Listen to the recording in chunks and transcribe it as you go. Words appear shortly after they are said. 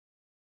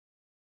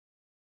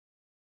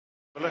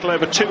A little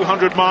over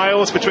 200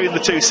 miles between the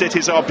two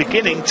cities are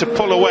beginning to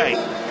pull away.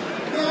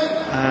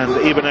 And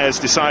Abonnez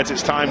decides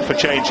it's time for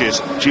changes.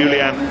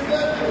 Julian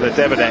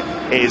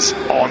Devedec is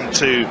on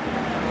to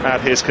add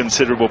his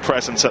considerable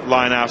presence at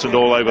line out and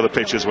all over the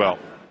pitch as well.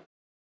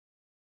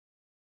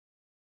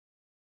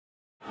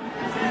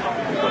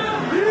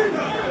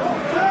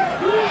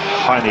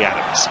 Heine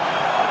Adams.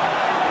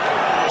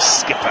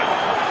 Skipper.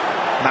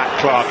 Matt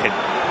Clarkin.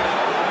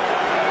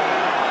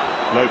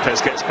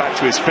 Lopez gets back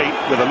to his feet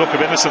with a look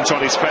of innocence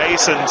on his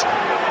face, and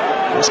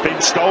it's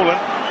been stolen.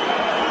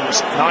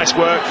 It's nice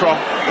work from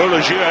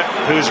rouge,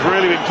 who's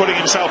really been putting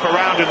himself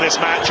around in this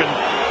match, and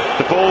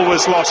the ball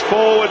was lost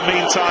forward.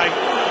 Meantime,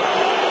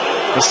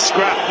 the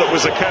scrap that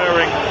was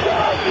occurring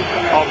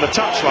on the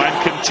touchline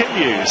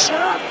continues.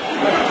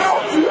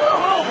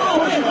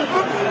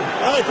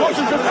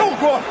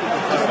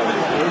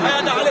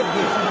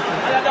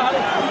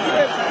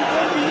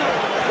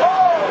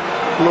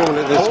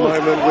 Normally at this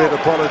moment we'd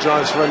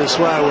apologise for any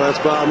swear words,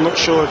 but I'm not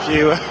sure if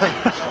you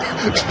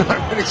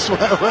know any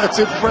swear words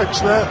in French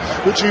there,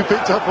 which you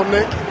picked up on,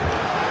 Nick.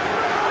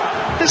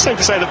 It's safe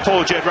to say that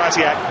Paul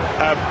Jedrasiak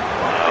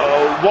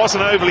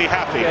wasn't overly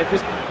happy. Yeah,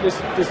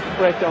 this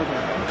breakdown.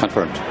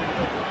 Confirmed.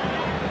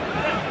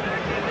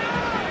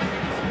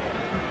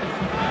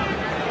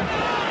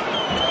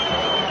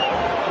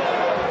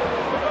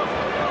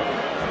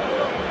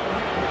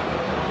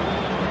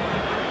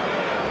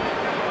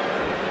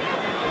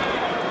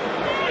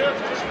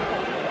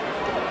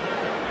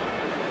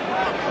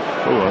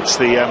 Oh, it's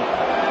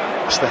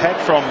the head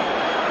from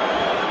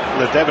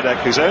Devedec,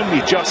 who's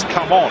only just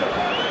come on,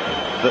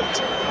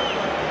 that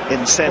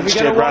incensed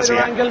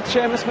Jedrasiak. Angle,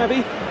 Seamus,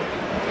 maybe?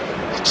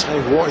 I'll tell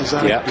you what, he's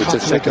had a couple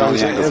just of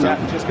goes at him.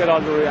 Yeah, just get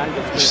on the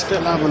angle. He's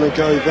still having a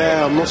go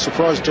there. I'm not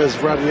surprised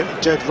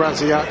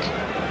Jedrasiak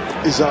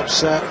is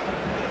upset.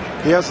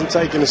 He hasn't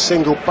taken a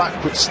single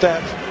backward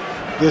step.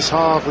 This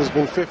half has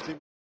been 50.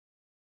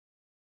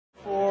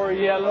 For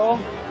yellow.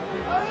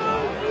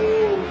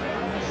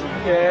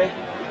 Okay.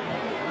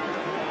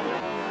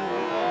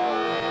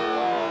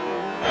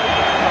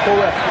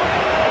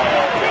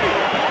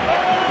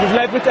 You've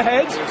led with the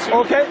head,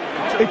 okay?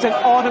 It's an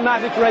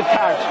automatic red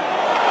card.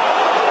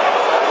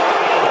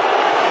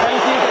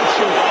 Penalty against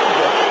you.